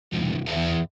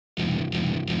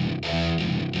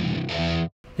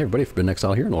Hey everybody, Path of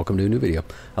Exile here, and welcome to a new video.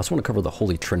 I also want to cover the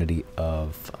holy trinity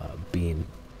of being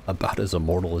about as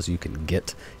immortal as you can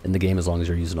get in the game as long as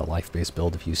you're using a life-based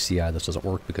build. If you use CI, this doesn't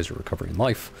work because you're recovering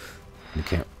life. You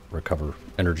can't recover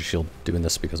energy shield doing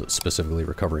this because it's specifically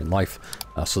recovering life.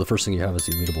 So the first thing you have is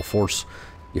the Immutable Force.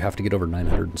 You have to get over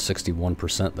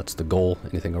 961%, that's the goal.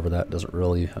 Anything over that doesn't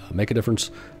really make a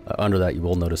difference. Under that you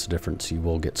will notice a difference, you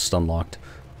will get stun locked.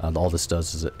 All this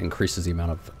does is it increases the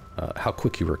amount of how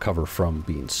quick you recover from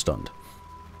being stunned.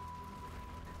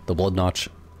 The Bloodnotch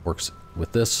works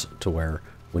with this to where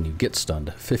when you get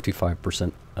stunned,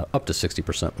 55%, up to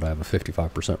 60%, but I have a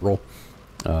 55% roll,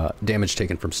 damage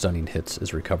taken from stunning hits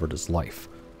is recovered as life.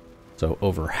 So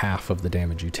over half of the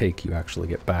damage you take, you actually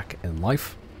get back in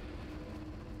life.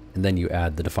 And then you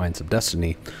add the Defiance of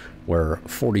Destiny, where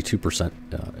 42%,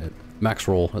 max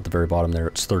roll at the very bottom there,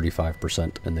 it's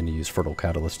 35%, and then you use Fertile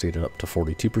Catalyst to get it up to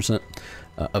 42%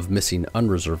 of missing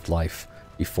unreserved life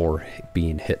before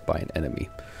being hit by an enemy.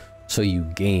 So you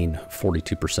gain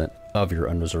 42% of your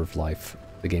unreserved life.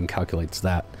 The game calculates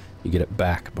that. You get it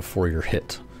back before you're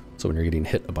hit. So when you're getting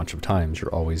hit a bunch of times,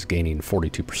 you're always gaining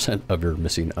 42% of your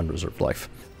missing unreserved life.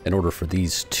 In order for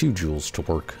these two jewels to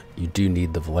work, you do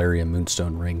need the Valeria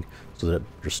Moonstone Ring so that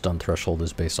your stun threshold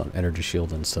is based on energy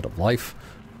shield instead of life.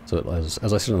 So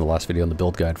as I said in the last video in the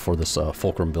build guide for this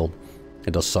Fulcrum build,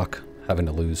 it does suck having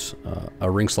to lose a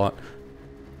ring slot,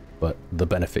 but the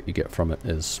benefit you get from it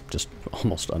is just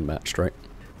almost unmatched, right?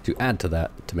 To add to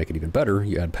that, to make it even better,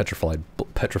 you add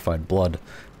Petrified Blood.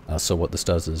 So what this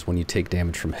does is when you take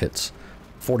damage from hits,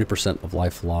 40% of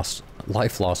life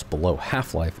loss below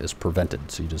half-life is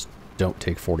prevented, so you just don't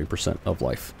take 40% of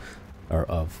life, or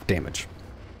of damage.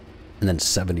 And then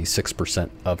 76%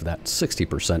 of that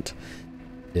 60%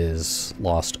 is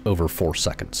lost over 4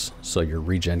 seconds. So your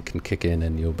regen can kick in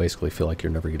and you'll basically feel like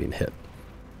you're never getting hit.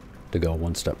 To go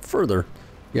one step further,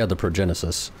 you add the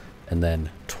Progenesis, and then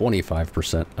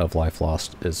 25% of life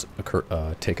lost is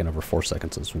taken over 4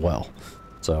 seconds as well.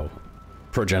 So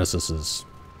Progenesis is,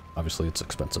 obviously it's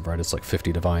expensive, right? It's like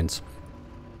 50 divines.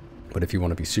 But if you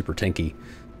want to be super tanky,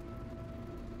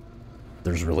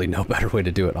 there's really no better way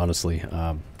to do it, honestly.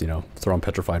 You know, throw on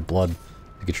Petrified Blood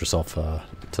to get yourself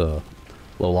to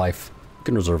low life. You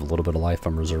can reserve a little bit of life.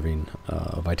 I'm reserving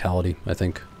Vitality, I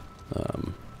think.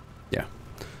 Yeah,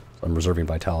 so I'm reserving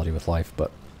Vitality with life,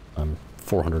 but I'm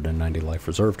 490 life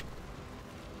reserved.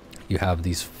 You have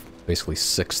these basically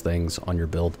 6 things on your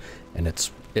build, and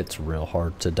it's real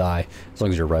hard to die as long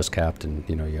as you're res capped and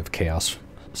you know you have chaos,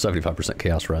 75%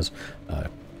 chaos res,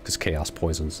 because chaos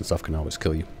poisons and stuff can always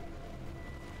kill you.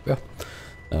 Yeah,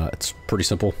 it's pretty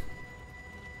simple.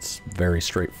 It's a very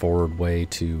straightforward way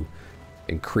to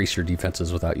increase your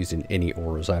defenses without using any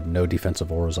auras. I have no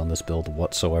defensive auras on this build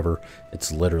whatsoever.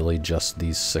 It's literally just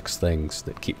these 6 things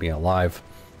that keep me alive.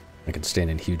 I can stand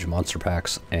in huge monster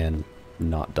packs and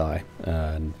not die.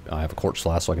 And I have a Quartz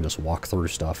Slash, so I can just walk through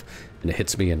stuff and it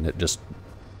hits me and it just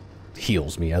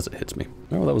heals me as it hits me.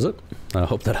 Oh, that was it. I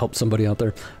hope that helped somebody out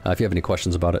there. If you have any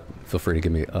questions about it, feel free to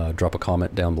give me drop a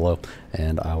comment down below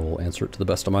and I will answer it to the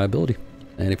best of my ability.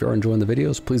 And if you are enjoying the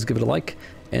videos, please give it a like.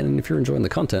 And if you're enjoying the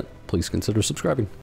content, please consider subscribing.